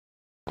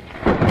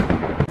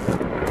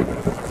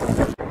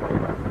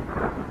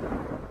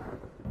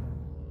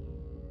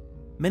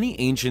Many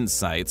ancient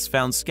sites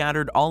found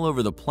scattered all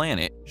over the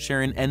planet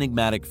share an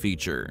enigmatic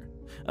feature: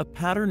 a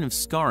pattern of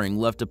scarring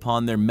left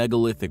upon their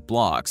megalithic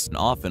blocks and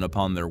often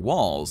upon their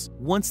walls,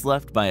 once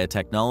left by a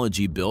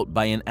technology built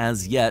by an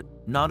as yet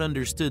not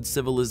understood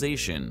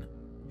civilization.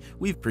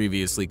 We've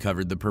previously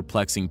covered the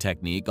perplexing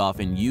technique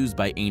often used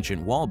by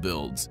ancient wall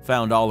builds,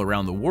 found all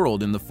around the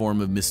world in the form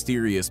of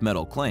mysterious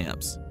metal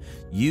clamps.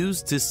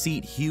 Used to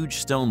seat huge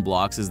stone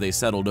blocks as they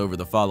settled over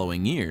the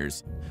following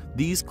years,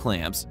 these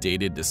clamps,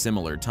 dated to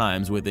similar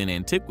times within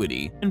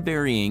antiquity and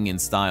varying in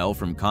style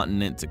from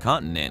continent to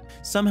continent,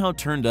 somehow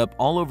turned up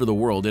all over the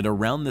world at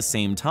around the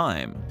same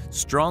time,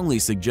 strongly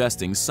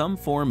suggesting some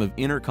form of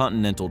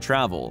intercontinental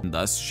travel and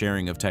thus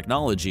sharing of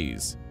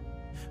technologies.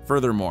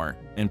 Furthermore,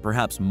 and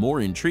perhaps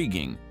more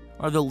intriguing,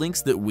 are the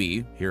links that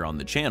we, here on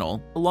the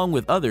channel, along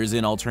with others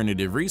in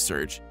alternative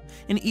research,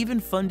 and even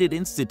funded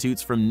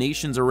institutes from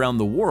nations around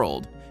the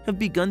world, have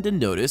begun to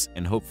notice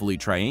and hopefully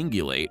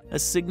triangulate a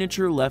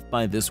signature left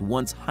by this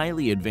once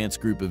highly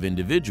advanced group of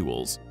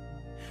individuals.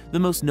 The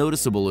most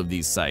noticeable of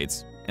these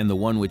sites, and the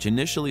one which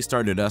initially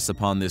started us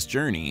upon this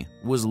journey,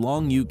 was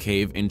Longyu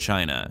Cave in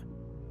China.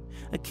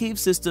 A cave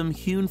system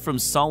hewn from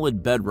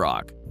solid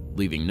bedrock,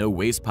 leaving no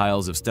waste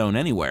piles of stone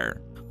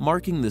anywhere,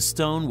 marking the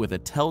stone with a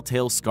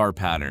telltale scar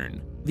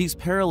pattern. These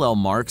parallel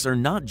marks are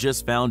not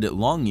just found at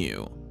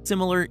Longyu.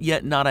 Similar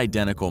yet not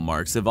identical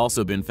marks have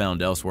also been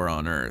found elsewhere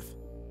on Earth.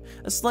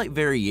 A slight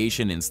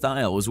variation in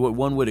style is what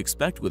one would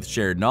expect with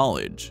shared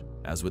knowledge.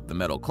 As with the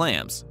metal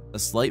clamps, a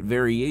slight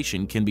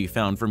variation can be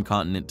found from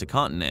continent to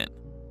continent.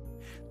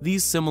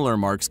 These similar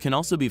marks can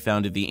also be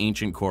found at the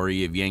ancient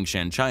quarry of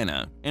Yangshan,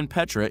 China, and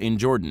Petra in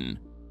Jordan,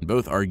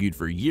 both argued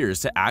for years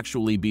to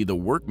actually be the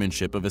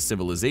workmanship of a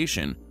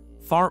civilization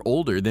far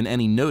older than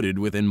any noted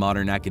within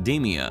modern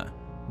academia.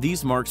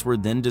 These marks were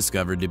then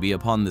discovered to be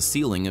upon the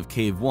ceiling of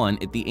Cave 1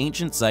 at the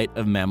ancient site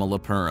of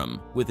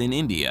Mamallapuram within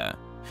India,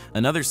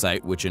 another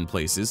site which in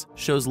places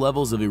shows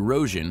levels of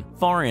erosion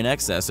far in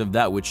excess of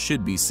that which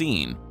should be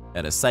seen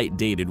at a site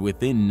dated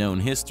within known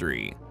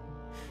history.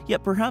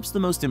 Yet perhaps the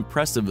most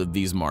impressive of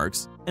these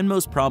marks, and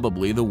most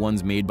probably the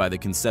ones made by the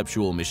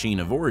conceptual machine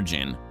of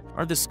origin,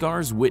 are the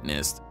scars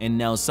witnessed and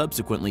now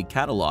subsequently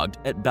catalogued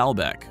at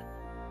Baalbek.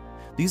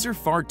 These are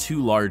far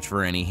too large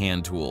for any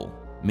hand tool,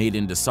 made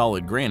into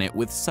solid granite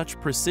with such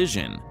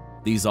precision.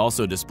 These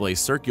also display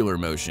circular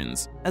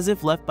motions, as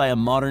if left by a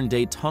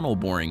modern-day tunnel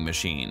boring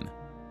machine.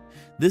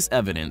 This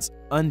evidence,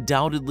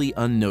 undoubtedly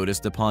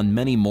unnoticed upon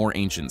many more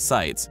ancient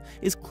sites,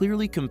 is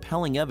clearly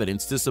compelling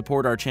evidence to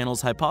support our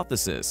channel's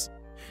hypothesis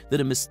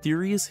that a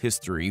mysterious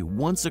history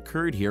once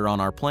occurred here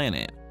on our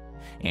planet,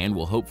 and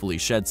will hopefully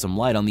shed some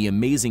light on the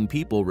amazing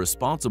people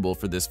responsible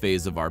for this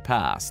phase of our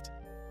past.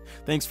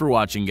 Thanks for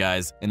watching,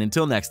 guys, and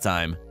until next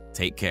time,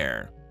 take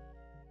care.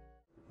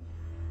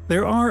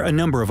 There are a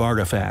number of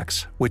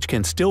artifacts, which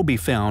can still be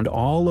found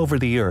all over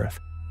the Earth,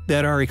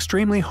 that are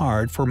extremely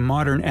hard for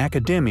modern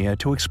academia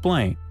to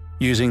explain,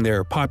 using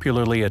their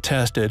popularly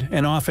attested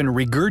and often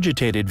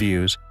regurgitated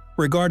views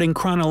regarding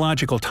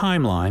chronological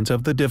timelines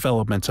of the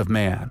developments of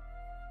man.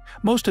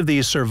 Most of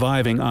these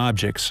surviving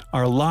objects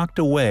are locked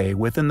away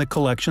within the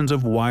collections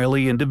of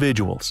wily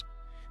individuals,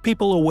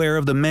 people aware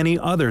of the many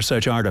other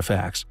such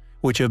artifacts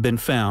which have been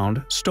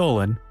found,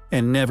 stolen,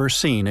 and never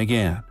seen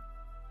again.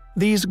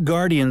 These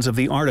guardians of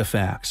the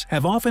artifacts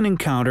have often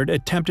encountered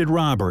attempted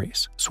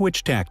robberies,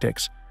 switch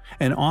tactics,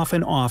 and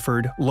often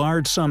offered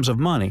large sums of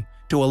money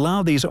to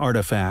allow these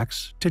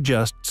artifacts to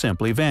just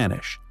simply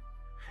vanish.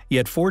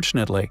 Yet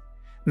fortunately,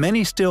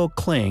 many still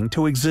cling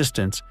to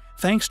existence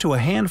thanks to a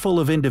handful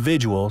of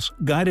individuals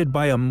guided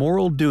by a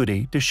moral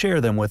duty to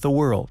share them with the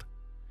world.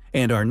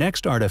 And our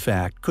next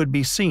artifact could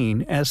be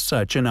seen as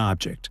such an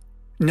object.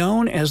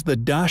 Known as the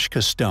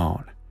Dashka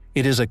stone,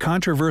 it is a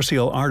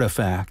controversial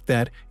artifact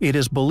that it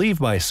is believed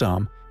by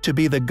some to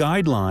be the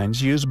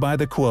guidelines used by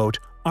the quote,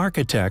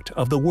 architect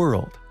of the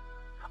world.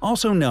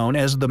 Also known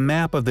as the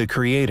map of the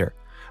creator,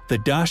 the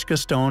Dashka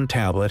stone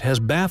tablet has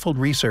baffled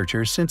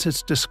researchers since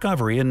its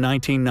discovery in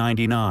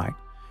 1999,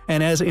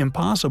 and as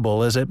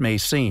impossible as it may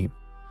seem,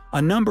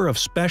 a number of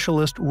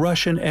specialist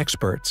Russian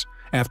experts,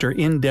 after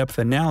in-depth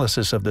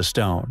analysis of the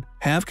stone,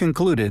 have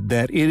concluded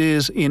that it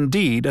is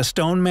indeed a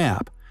stone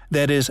map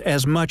that is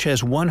as much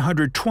as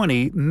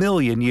 120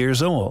 million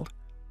years old.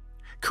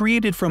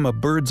 Created from a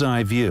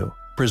bird's-eye view,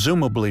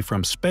 presumably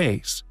from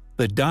space,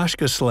 the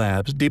Dashka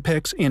slabs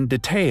depicts in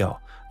detail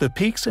the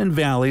peaks and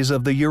valleys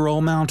of the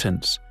Ural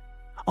Mountains.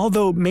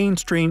 Although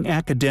mainstream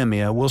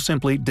academia will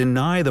simply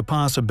deny the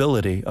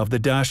possibility of the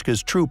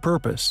Dashka's true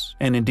purpose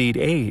and indeed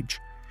age,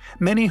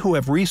 many who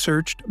have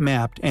researched,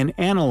 mapped, and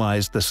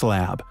analyzed the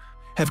slab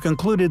have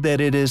concluded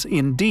that it is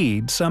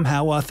indeed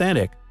somehow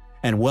authentic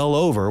and well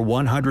over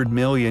 100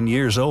 million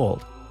years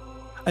old.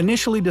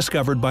 Initially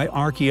discovered by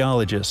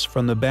archaeologists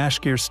from the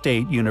Bashkir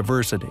State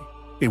University,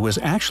 it was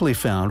actually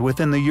found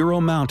within the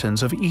Ural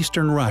Mountains of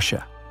eastern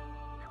Russia.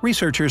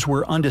 Researchers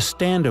were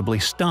understandably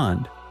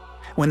stunned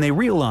when they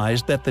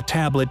realized that the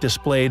tablet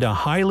displayed a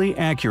highly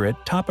accurate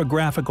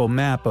topographical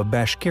map of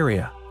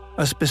Bashkiria,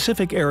 a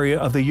specific area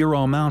of the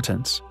Ural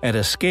Mountains, at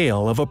a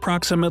scale of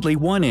approximately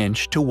 1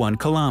 inch to 1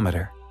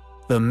 kilometer.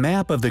 The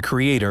map of the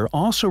Creator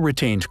also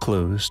retained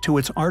clues to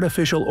its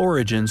artificial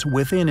origins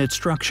within its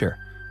structure,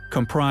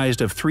 comprised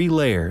of 3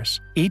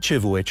 layers, each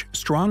of which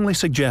strongly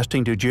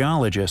suggesting to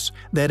geologists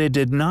that it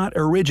did not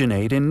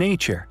originate in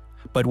nature,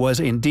 but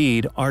was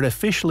indeed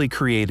artificially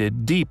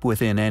created deep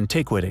within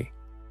antiquity.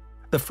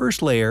 The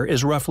first layer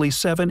is roughly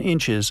 7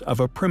 inches of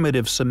a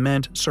primitive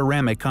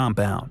cement-ceramic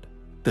compound.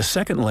 The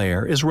second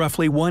layer is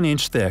roughly 1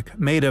 inch thick,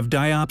 made of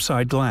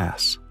diopside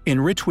glass,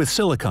 enriched with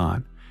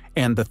silicon,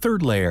 and the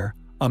third layer,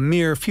 a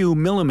mere few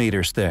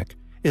millimeters thick,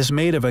 is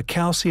made of a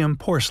calcium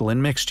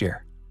porcelain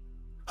mixture.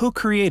 Who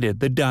created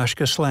the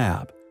Dashka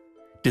slab?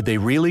 Did they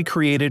really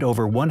create it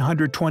over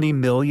 120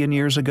 million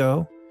years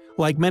ago,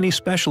 like many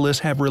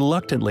specialists have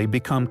reluctantly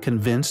become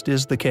convinced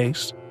is the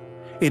case?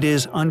 It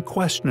is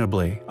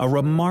unquestionably a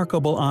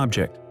remarkable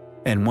object,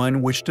 and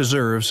one which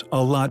deserves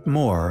a lot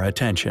more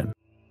attention.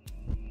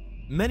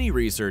 Many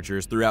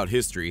researchers throughout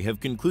history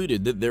have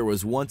concluded that there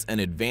was once an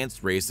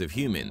advanced race of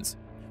humans,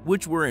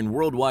 which were in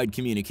worldwide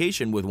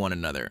communication with one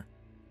another.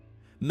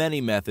 Many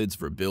methods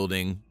for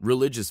building,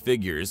 religious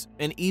figures,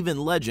 and even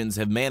legends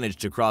have managed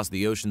to cross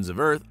the oceans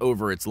of Earth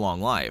over its long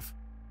life.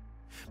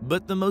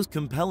 But the most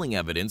compelling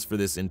evidence for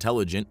this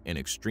intelligent and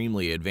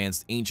extremely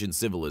advanced ancient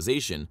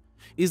civilization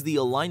is the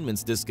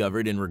alignments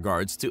discovered in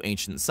regards to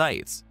ancient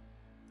sites.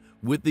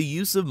 With the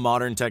use of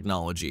modern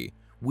technology,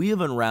 we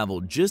have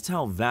unraveled just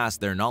how vast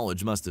their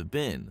knowledge must have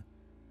been.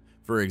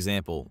 For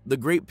example, the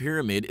Great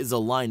Pyramid is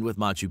aligned with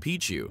Machu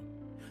Picchu,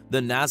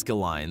 the Nazca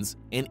Lines,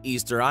 and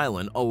Easter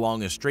Island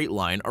along a straight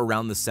line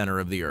around the center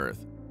of the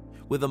Earth,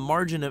 with a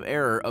margin of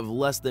error of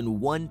less than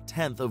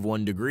 1/10 of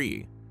 1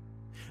 degree.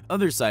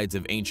 Other sites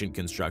of ancient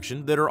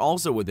construction that are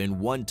also within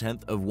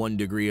 1/10 of 1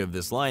 degree of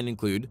this line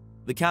include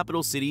the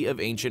capital city of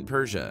ancient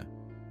Persia,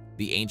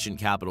 the ancient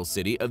capital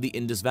city of the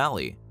Indus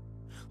Valley,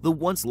 the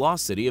once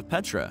lost city of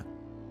Petra,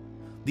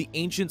 the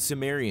ancient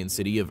Sumerian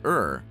city of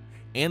Ur,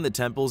 and the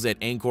temples at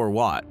Angkor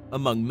Wat,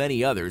 among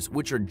many others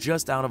which are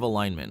just out of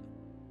alignment.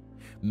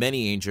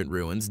 Many ancient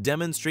ruins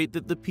demonstrate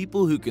that the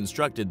people who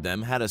constructed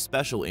them had a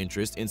special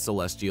interest in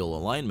celestial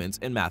alignments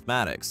and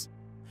mathematics.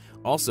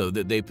 Also,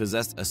 that they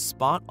possessed a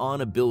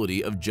spot-on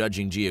ability of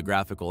judging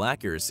geographical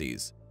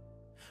accuracies.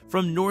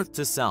 From north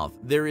to south,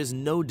 there is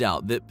no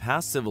doubt that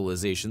past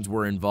civilizations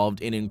were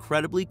involved in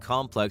incredibly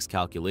complex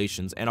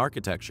calculations and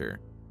architecture.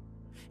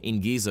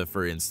 In Giza,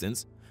 for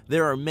instance,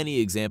 there are many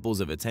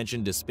examples of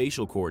attention to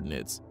spatial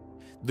coordinates.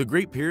 The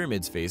Great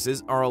Pyramid's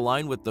faces are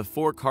aligned with the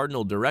 4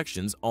 cardinal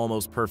directions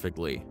almost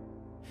perfectly.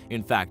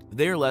 In fact,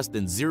 they are less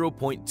than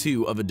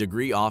 0.2 of a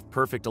degree off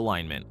perfect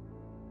alignment.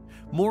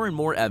 More and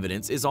more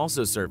evidence is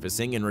also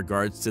surfacing in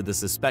regards to the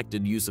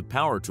suspected use of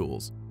power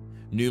tools.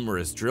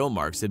 Numerous drill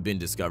marks have been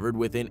discovered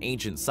within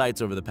ancient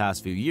sites over the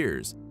past few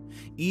years,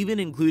 even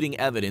including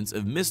evidence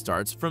of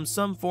misstarts from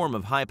some form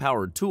of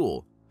high-powered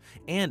tool,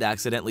 and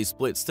accidentally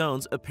split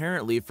stones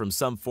apparently from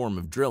some form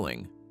of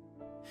drilling.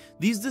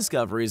 These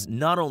discoveries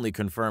not only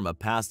confirm a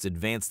past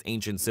advanced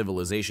ancient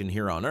civilization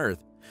here on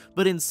Earth,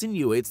 but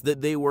insinuates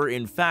that they were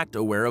in fact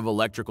aware of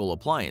electrical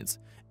appliance,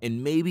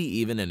 and maybe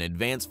even an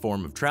advanced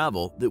form of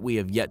travel that we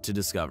have yet to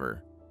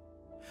discover.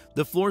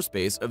 The floor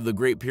space of the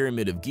Great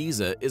Pyramid of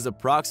Giza is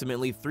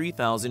approximately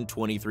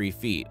 3,023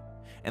 feet,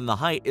 and the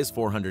height is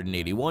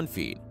 481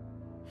 feet.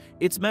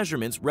 Its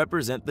measurements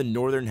represent the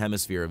northern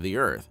hemisphere of the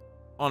Earth,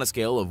 on a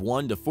scale of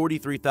 1 to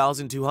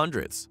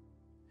 43,200ths.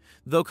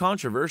 Though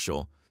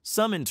controversial,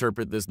 some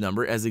interpret this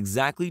number as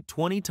exactly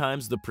 20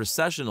 times the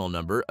precessional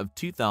number of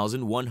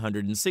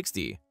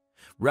 2,160,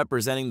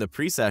 representing the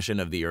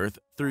precession of the Earth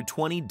through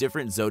 20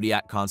 different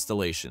zodiac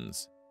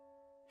constellations.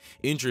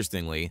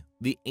 Interestingly,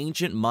 the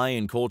ancient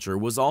Mayan culture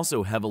was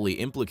also heavily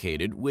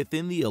implicated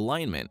within the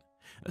alignment,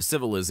 a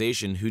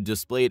civilization who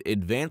displayed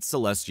advanced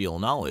celestial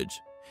knowledge,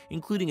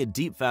 including a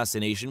deep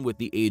fascination with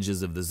the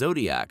ages of the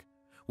zodiac,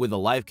 with a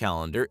life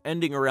calendar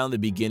ending around the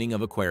beginning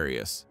of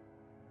Aquarius.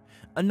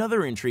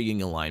 Another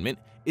intriguing alignment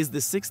is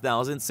the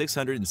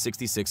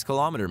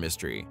 6,666-kilometer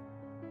mystery.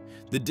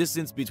 The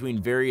distance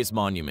between various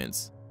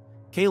monuments: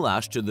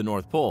 Kailash to the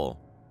North Pole,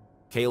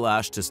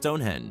 Kailash to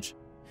Stonehenge,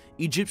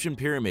 Egyptian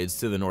pyramids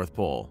to the North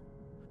Pole,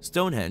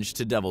 Stonehenge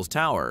to Devil's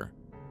Tower,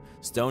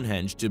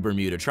 Stonehenge to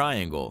Bermuda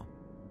Triangle,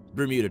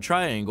 Bermuda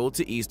Triangle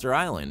to Easter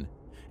Island,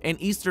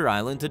 and Easter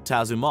Island to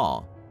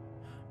Tazumal,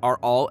 are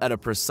all at a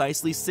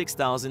precisely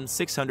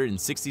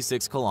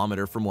 6,666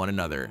 kilometers from one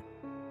another.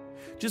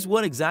 Just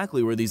what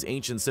exactly were these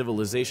ancient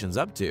civilizations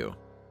up to?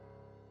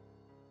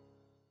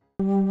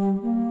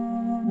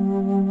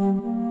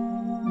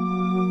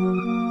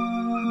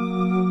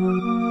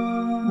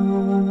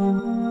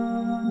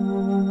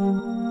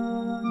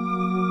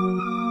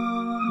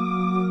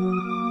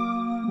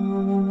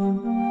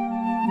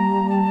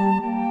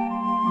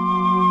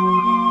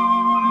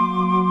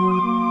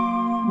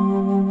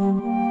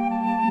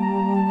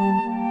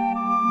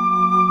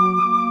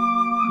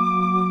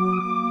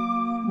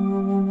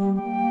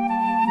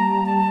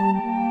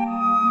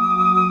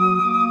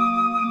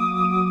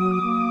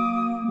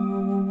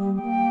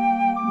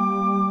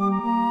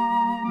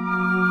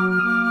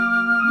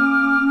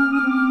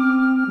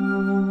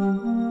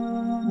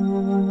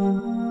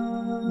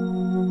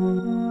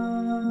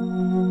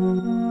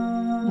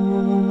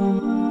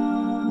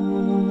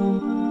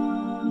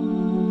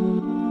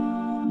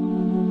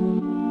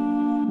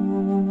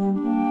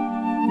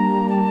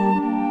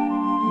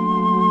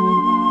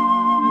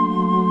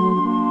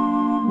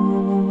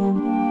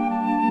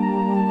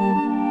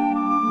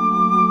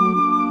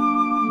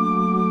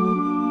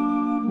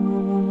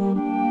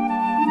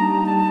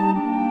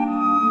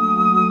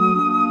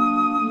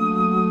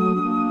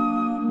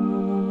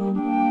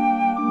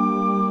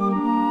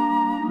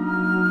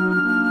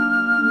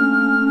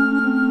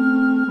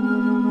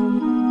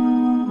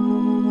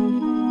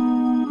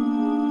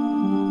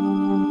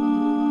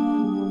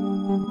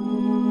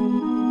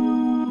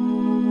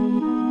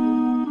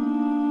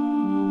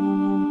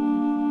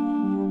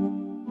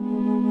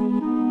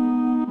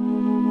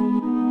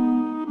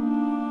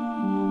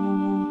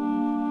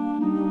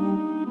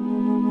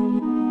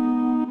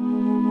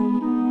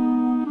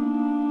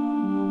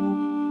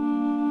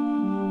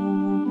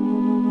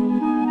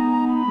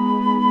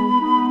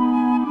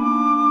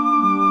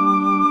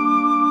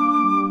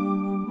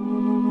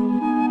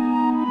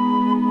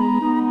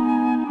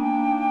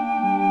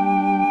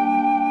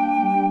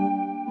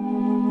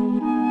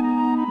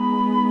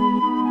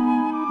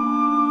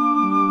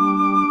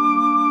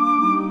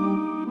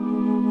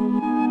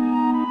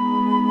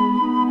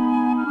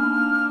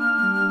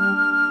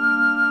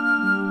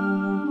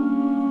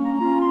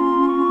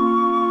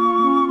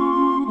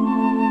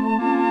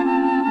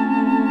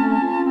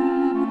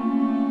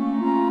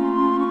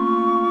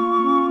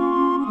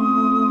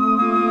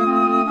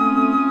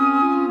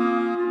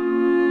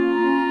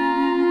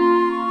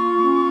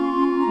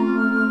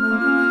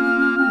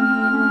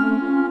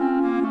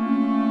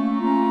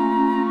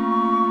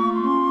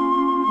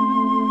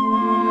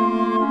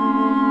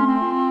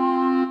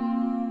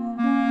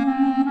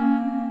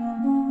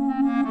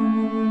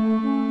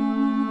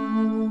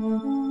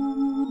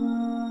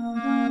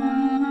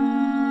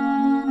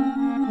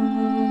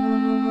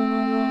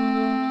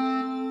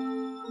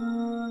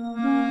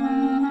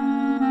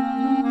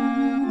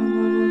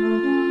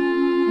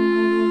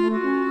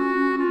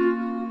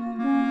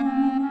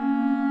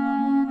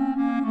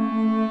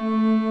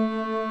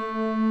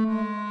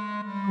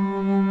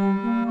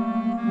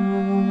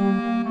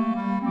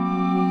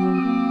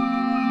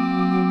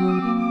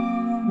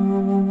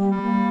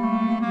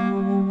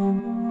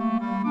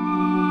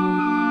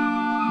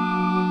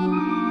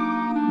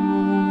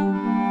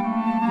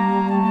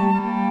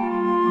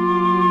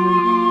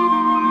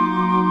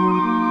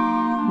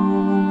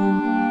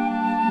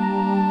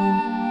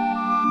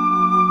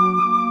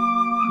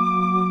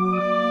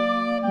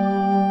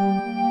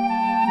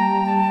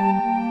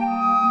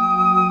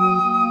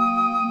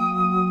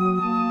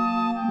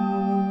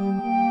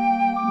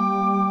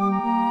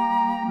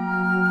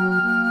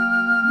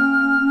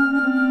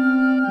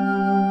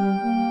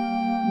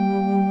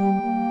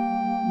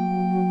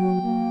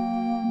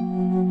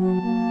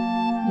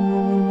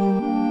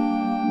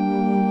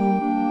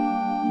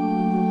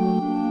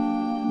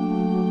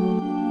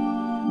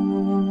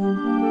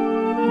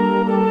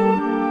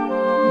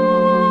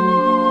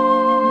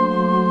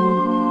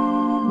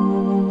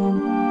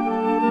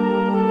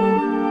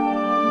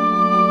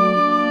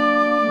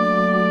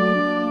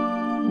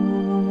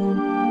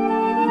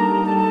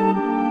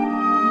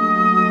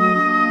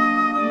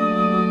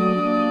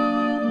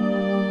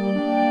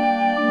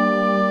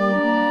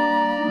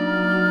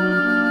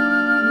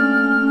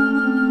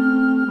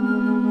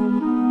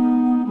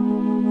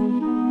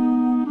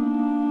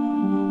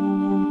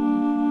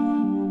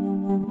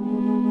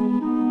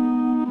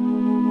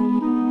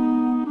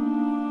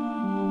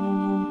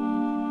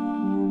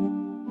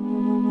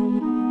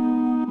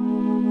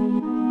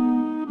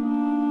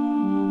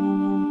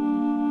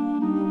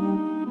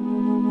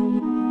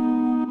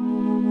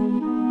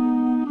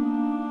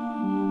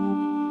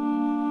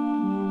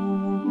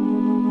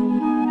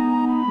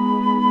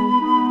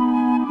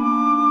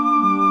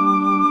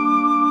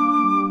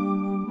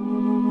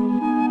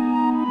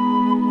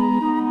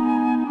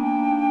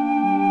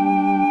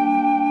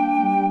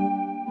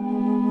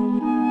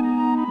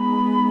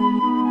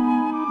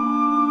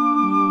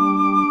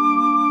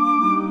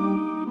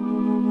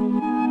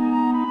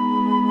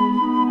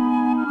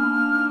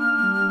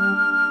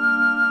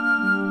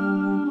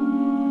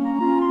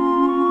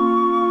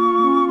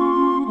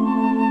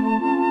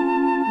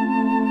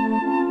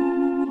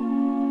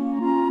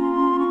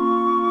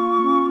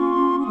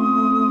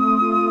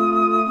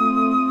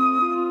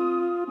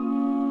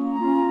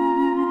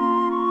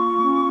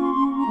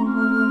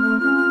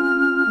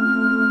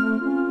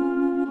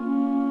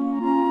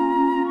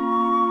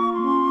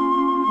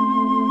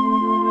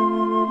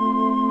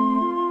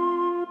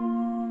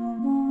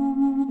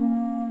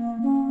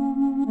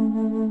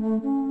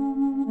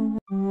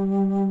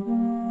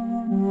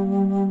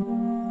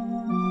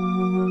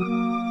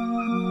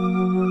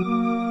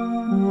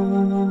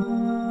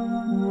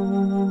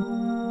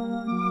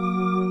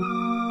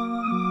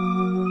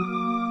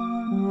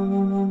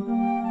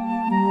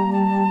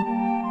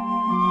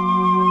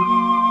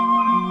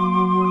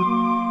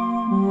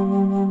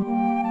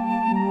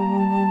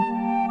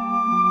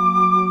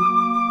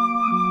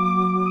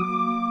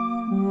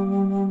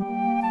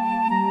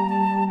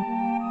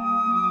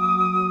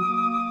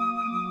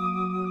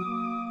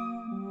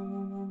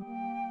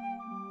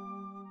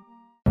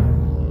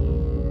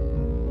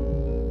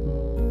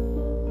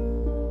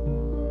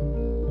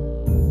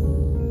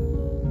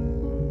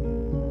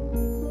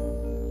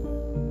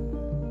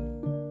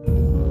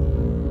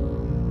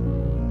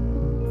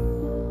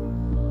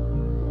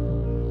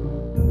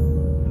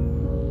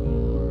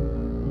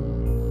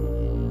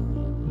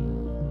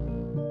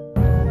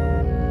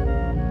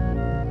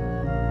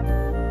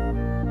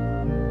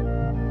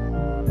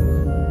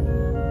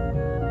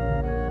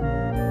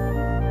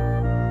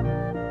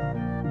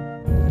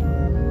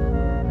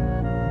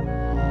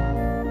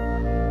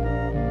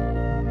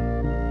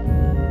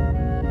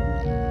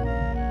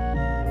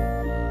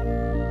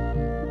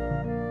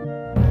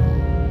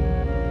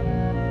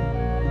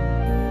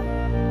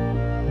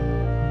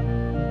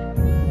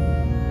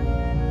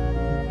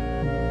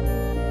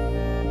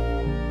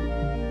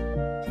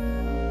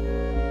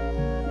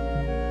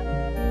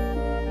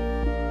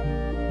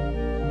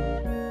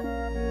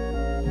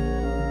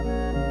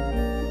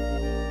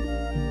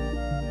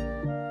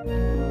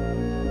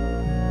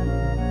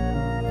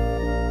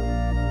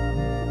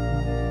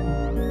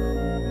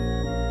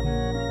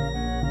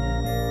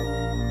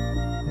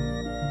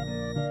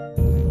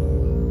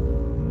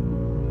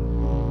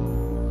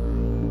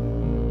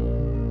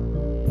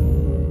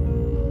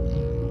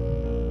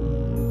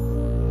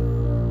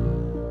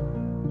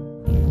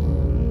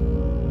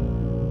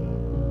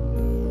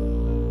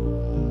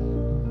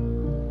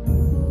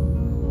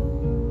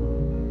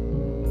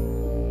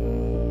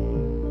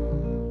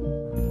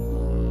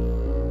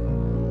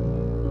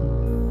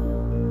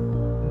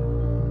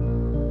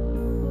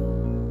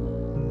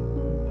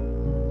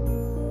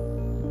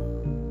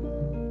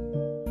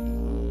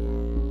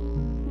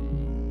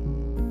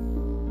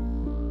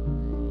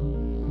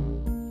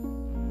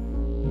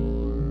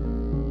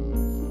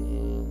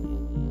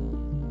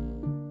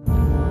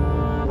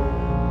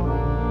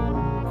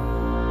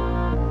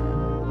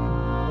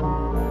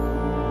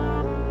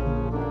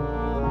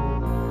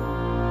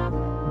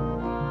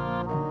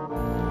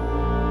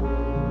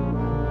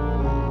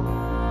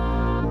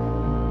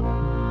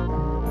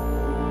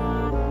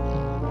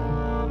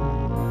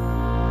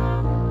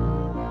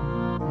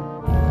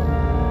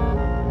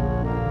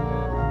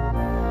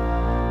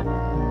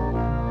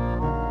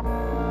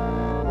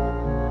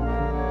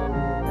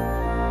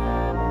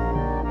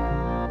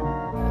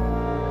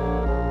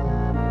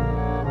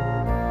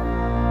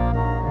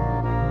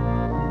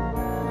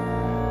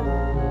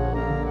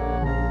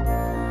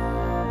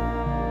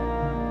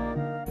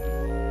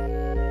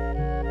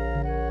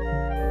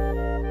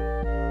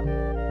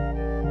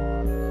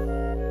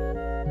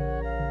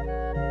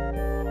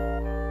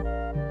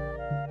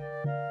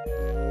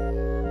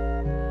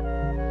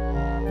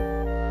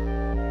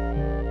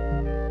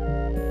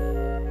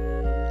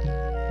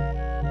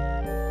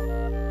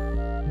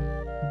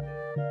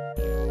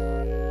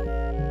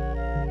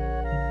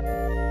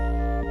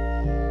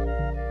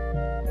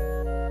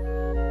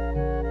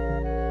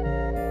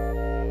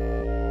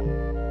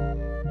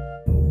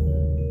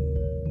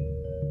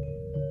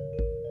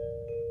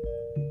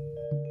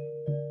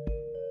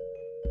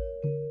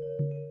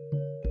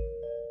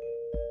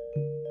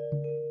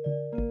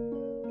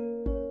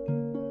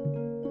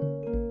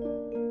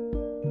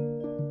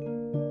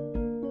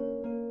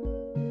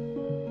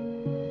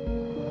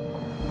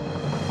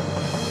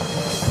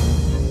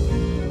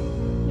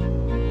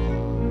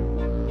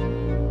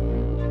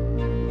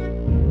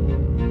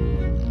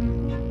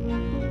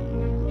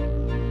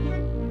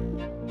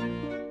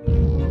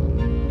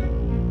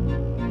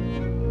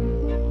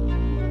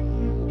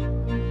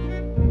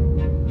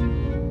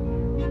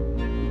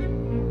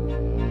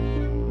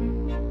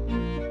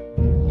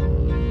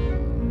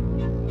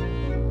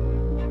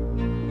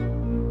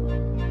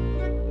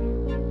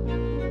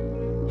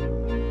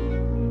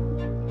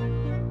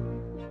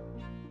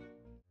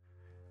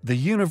 The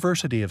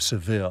University of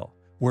Seville,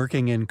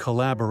 working in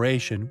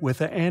collaboration with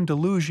the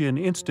Andalusian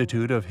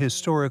Institute of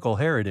Historical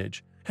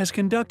Heritage, has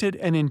conducted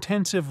an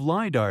intensive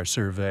LiDAR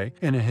survey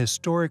in a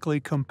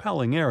historically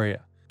compelling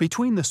area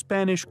between the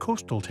Spanish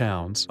coastal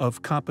towns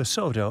of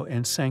Camposoto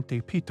and Sancti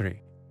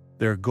Petri.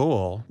 Their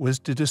goal was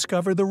to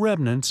discover the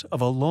remnants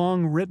of a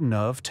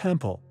long-written-of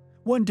temple,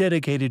 one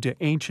dedicated to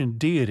ancient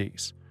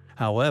deities.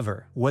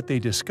 However, what they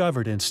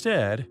discovered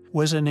instead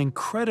was an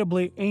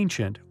incredibly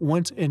ancient,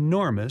 once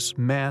enormous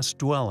mass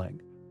dwelling,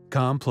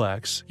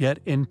 complex yet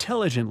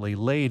intelligently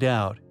laid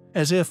out,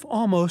 as if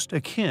almost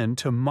akin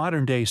to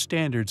modern-day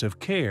standards of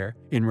care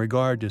in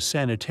regard to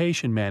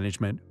sanitation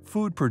management,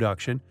 food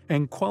production,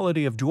 and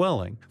quality of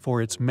dwelling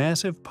for its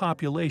massive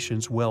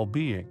population's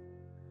well-being.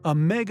 A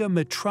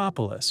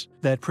mega-metropolis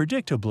that,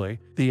 predictably,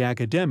 the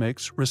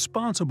academics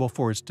responsible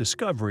for its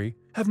discovery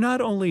have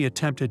not only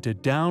attempted to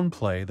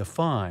downplay the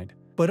find,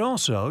 but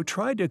also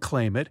tried to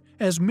claim it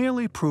as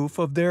merely proof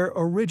of their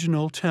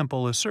original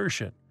temple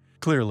assertion.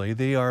 Clearly,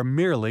 they are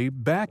merely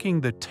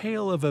backing the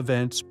tale of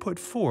events put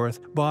forth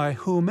by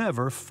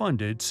whomever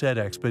funded said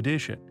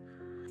expedition.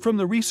 From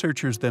the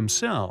researchers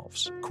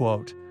themselves,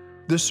 quote,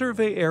 "The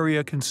survey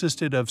area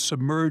consisted of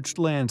submerged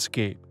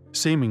landscape,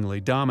 seemingly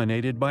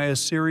dominated by a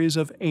series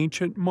of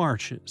ancient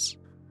marshes.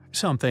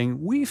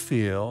 Something we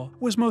feel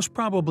was most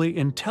probably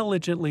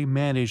intelligently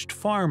managed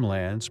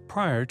farmlands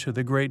prior to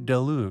the Great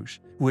Deluge,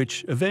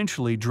 which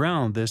eventually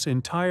drowned this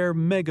entire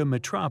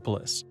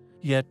mega-metropolis.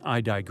 Yet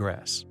I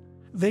digress."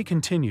 They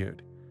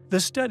continued, "The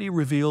study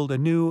revealed a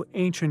new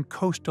ancient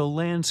coastal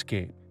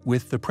landscape,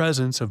 with the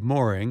presence of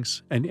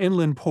moorings, an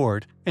inland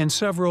port, and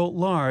several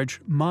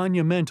large,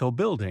 monumental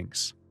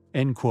buildings."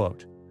 End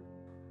quote.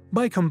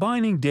 By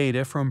combining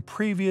data from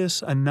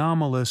previous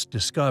anomalous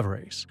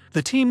discoveries,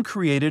 the team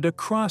created a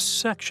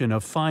cross-section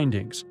of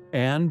findings,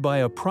 and by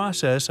a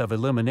process of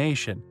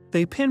elimination,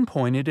 they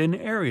pinpointed an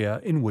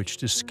area in which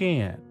to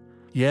scan.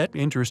 Yet,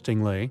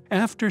 interestingly,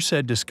 after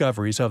said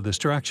discoveries of the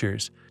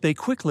structures, they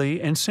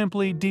quickly and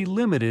simply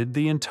delimited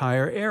the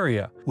entire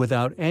area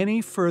without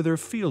any further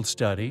field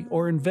study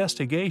or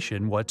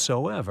investigation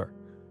whatsoever.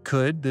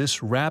 Could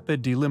this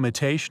rapid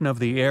delimitation of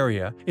the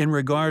area in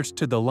regards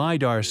to the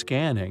LiDAR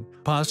scanning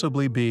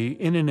possibly be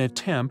in an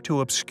attempt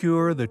to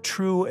obscure the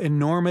true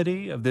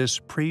enormity of this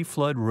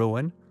pre-flood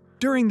ruin?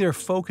 During their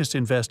focused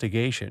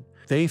investigation,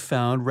 they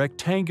found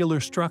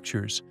rectangular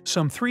structures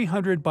some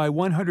 300 by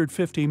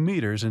 150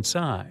 meters in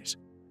size.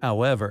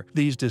 However,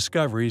 these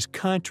discoveries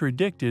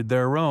contradicted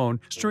their own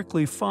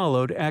strictly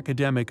followed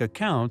academic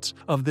accounts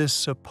of this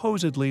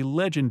supposedly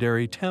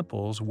legendary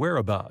temple's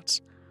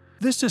whereabouts.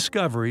 This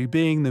discovery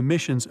being the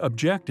mission's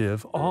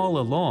objective all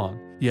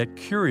along, yet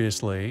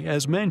curiously,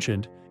 as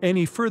mentioned,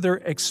 any further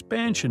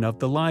expansion of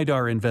the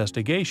LiDAR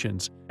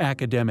investigations,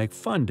 academic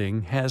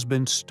funding has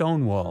been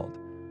stonewalled.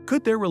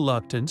 Could their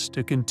reluctance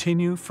to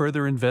continue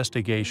further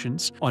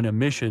investigations on a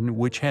mission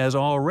which has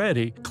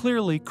already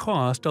clearly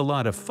cost a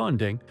lot of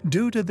funding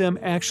due to them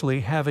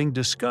actually having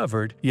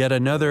discovered yet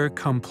another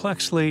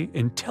complexly,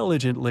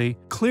 intelligently,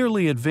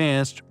 clearly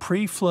advanced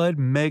pre-flood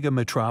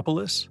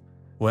mega-metropolis?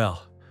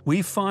 Well,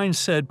 we find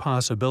said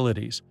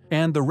possibilities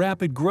and the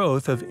rapid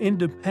growth of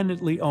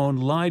independently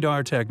owned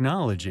LiDAR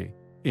technology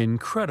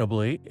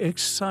incredibly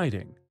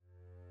exciting.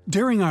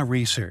 During our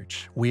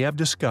research, we have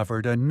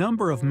discovered a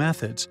number of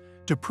methods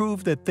to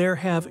prove that there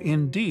have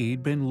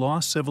indeed been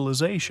lost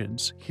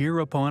civilizations here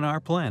upon our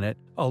planet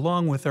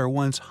along with their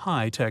once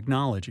high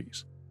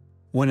technologies.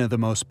 One of the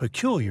most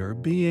peculiar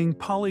being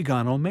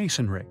polygonal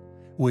masonry,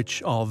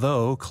 which,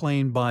 although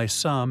claimed by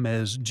some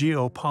as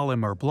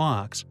geopolymer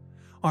blocks,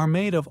 are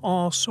made of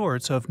all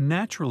sorts of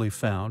naturally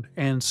found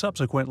and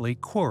subsequently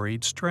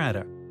quarried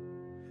strata.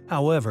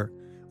 However,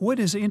 what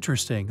is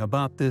interesting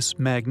about this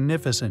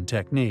magnificent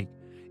technique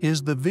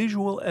is the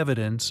visual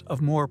evidence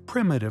of more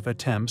primitive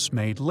attempts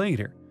made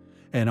later,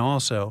 and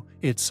also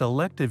its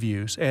selective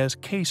use as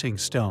casing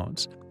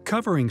stones,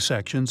 covering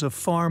sections of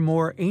far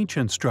more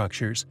ancient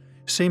structures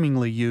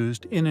seemingly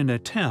used in an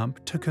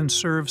attempt to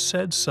conserve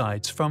said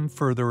sites from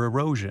further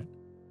erosion.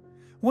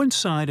 One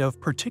site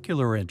of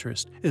particular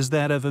interest is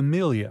that of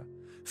Emilia,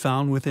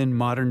 found within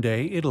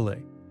modern-day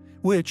Italy,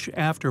 which,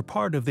 after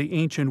part of the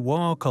ancient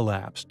wall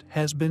collapsed,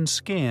 has been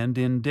scanned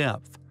in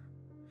depth.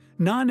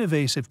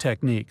 Non-invasive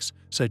techniques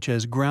such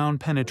as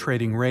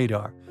ground-penetrating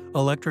radar,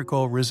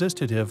 electrical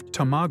resistive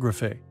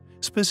tomography,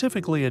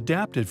 specifically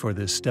adapted for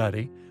this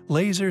study,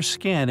 laser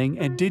scanning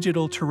and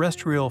digital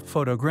terrestrial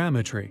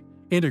photogrammetry,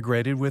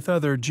 integrated with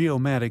other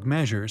geomatic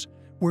measures,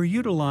 were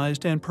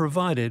utilized and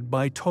provided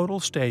by total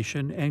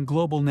station and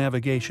global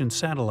navigation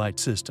satellite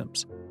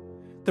systems.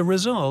 The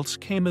results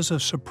came as a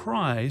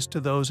surprise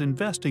to those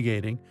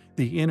investigating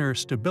the inner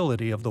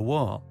stability of the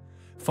wall,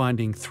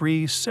 finding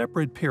 3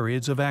 separate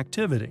periods of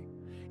activity.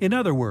 In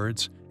other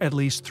words, at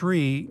least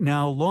 3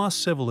 now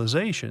lost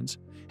civilizations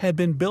had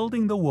been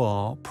building the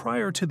wall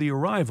prior to the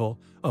arrival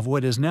of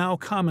what is now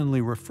commonly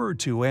referred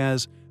to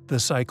as the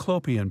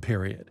Cyclopean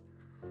period.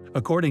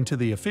 According to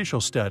the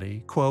official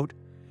study, quote,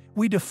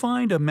 We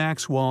defined a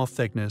max wall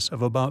thickness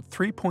of about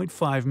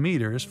 3.5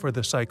 meters for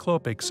the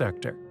cyclopic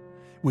sector.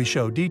 We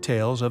show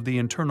details of the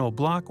internal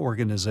block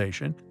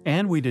organization,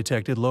 and we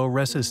detected low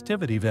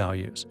resistivity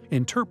values,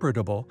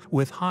 interpretable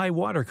with high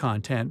water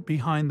content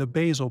behind the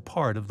basal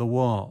part of the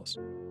walls.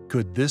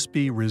 Could this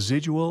be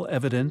residual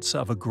evidence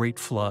of a great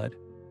flood?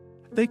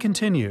 They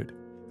continued.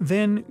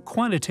 Then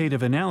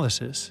quantitative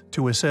analysis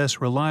to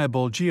assess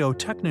reliable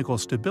geotechnical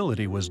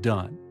stability was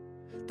done.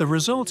 The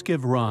results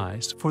give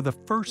rise, for the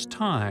first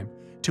time,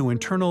 to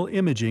internal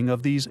imaging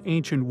of these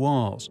ancient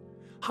walls,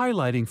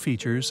 highlighting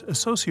features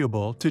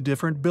associable to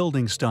different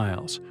building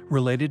styles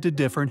related to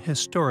different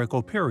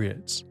historical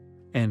periods."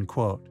 End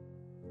quote.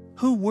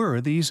 Who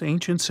were these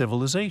ancient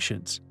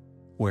civilizations?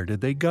 Where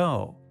did they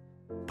go?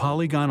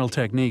 Polygonal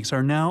techniques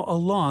are now a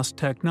lost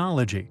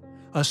technology,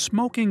 a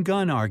smoking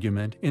gun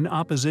argument in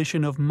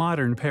opposition of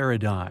modern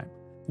paradigm,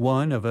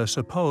 one of a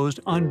supposed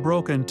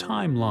unbroken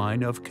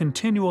timeline of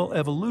continual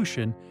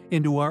evolution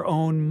into our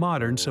own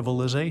modern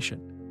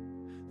civilization.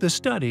 The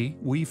study,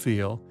 we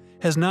feel,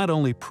 has not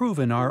only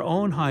proven our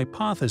own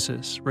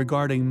hypothesis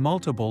regarding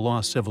multiple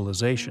lost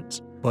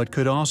civilizations, but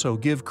could also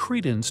give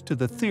credence to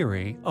the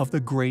theory of the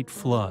Great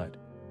Flood.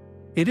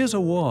 It is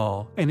a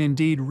wall and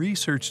indeed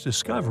research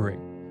discovery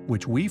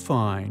which we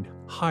find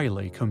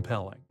highly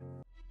compelling.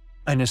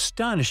 An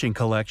astonishing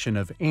collection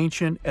of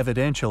ancient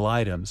evidential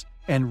items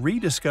and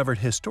rediscovered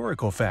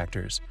historical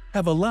factors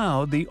have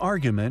allowed the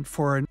argument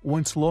for a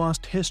once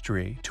lost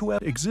history to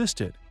have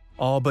existed,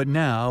 all but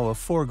now a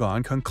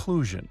foregone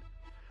conclusion.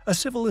 A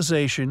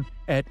civilization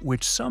at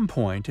which some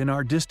point in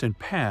our distant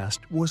past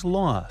was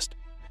lost,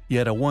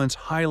 yet a once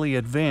highly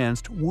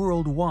advanced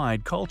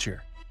worldwide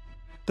culture.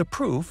 The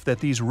proof that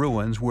these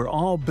ruins were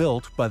all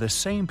built by the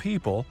same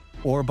people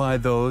or by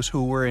those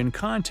who were in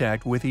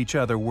contact with each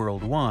other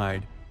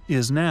worldwide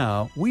is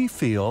now, we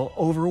feel,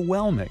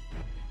 overwhelming,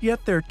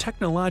 yet their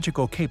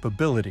technological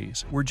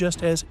capabilities were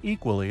just as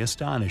equally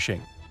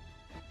astonishing.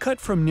 Cut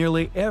from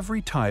nearly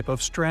every type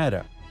of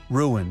strata,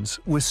 ruins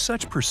with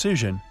such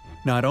precision.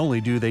 Not only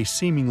do they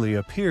seemingly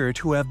appear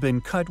to have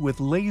been cut with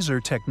laser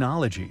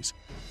technologies,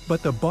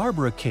 but the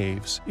Barbara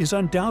Caves is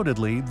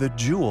undoubtedly the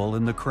jewel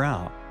in the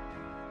crown.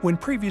 When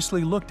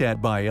previously looked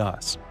at by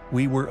us,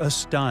 we were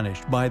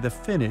astonished by the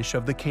finish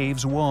of the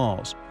cave's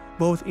walls,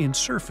 both in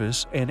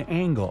surface and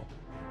angle,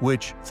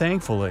 which,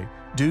 thankfully,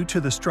 due to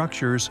the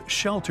structure's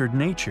sheltered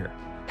nature,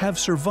 have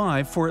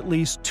survived for at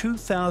least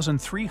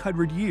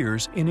 2,300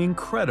 years in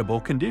incredible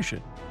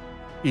condition.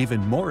 Even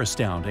more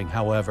astounding,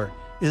 however,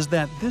 is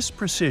that this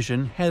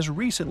precision has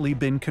recently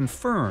been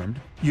confirmed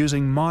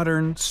using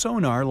modern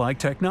sonar-like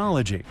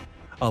technology,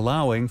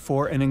 allowing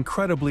for an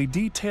incredibly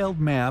detailed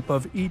map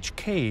of each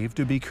cave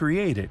to be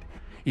created,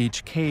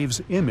 each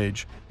cave's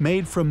image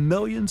made from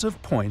millions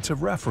of points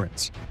of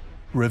reference,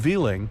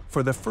 revealing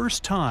for the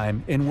first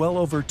time in well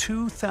over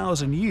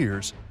 2,000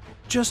 years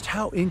just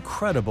how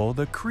incredible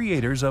the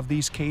creators of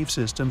these cave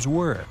systems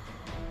were,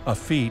 a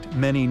feat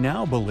many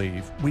now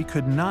believe we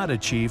could not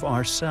achieve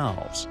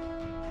ourselves.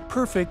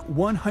 Perfect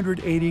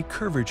 180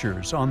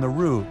 curvatures on the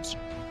roofs,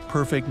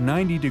 perfect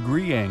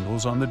 90-degree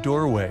angles on the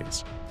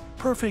doorways,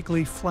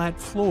 perfectly flat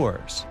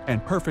floors,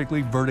 and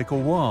perfectly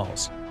vertical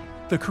walls.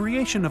 The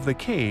creation of the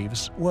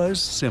caves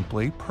was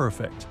simply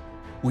perfect.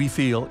 We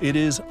feel it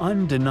is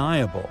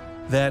undeniable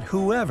that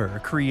whoever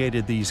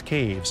created these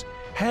caves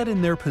had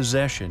in their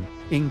possession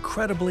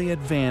incredibly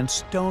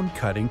advanced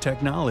stone-cutting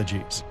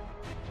technologies.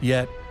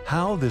 Yet,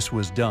 how this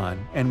was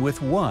done and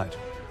with what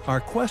are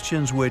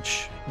questions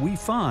which we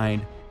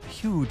find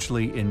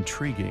hugely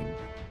intriguing.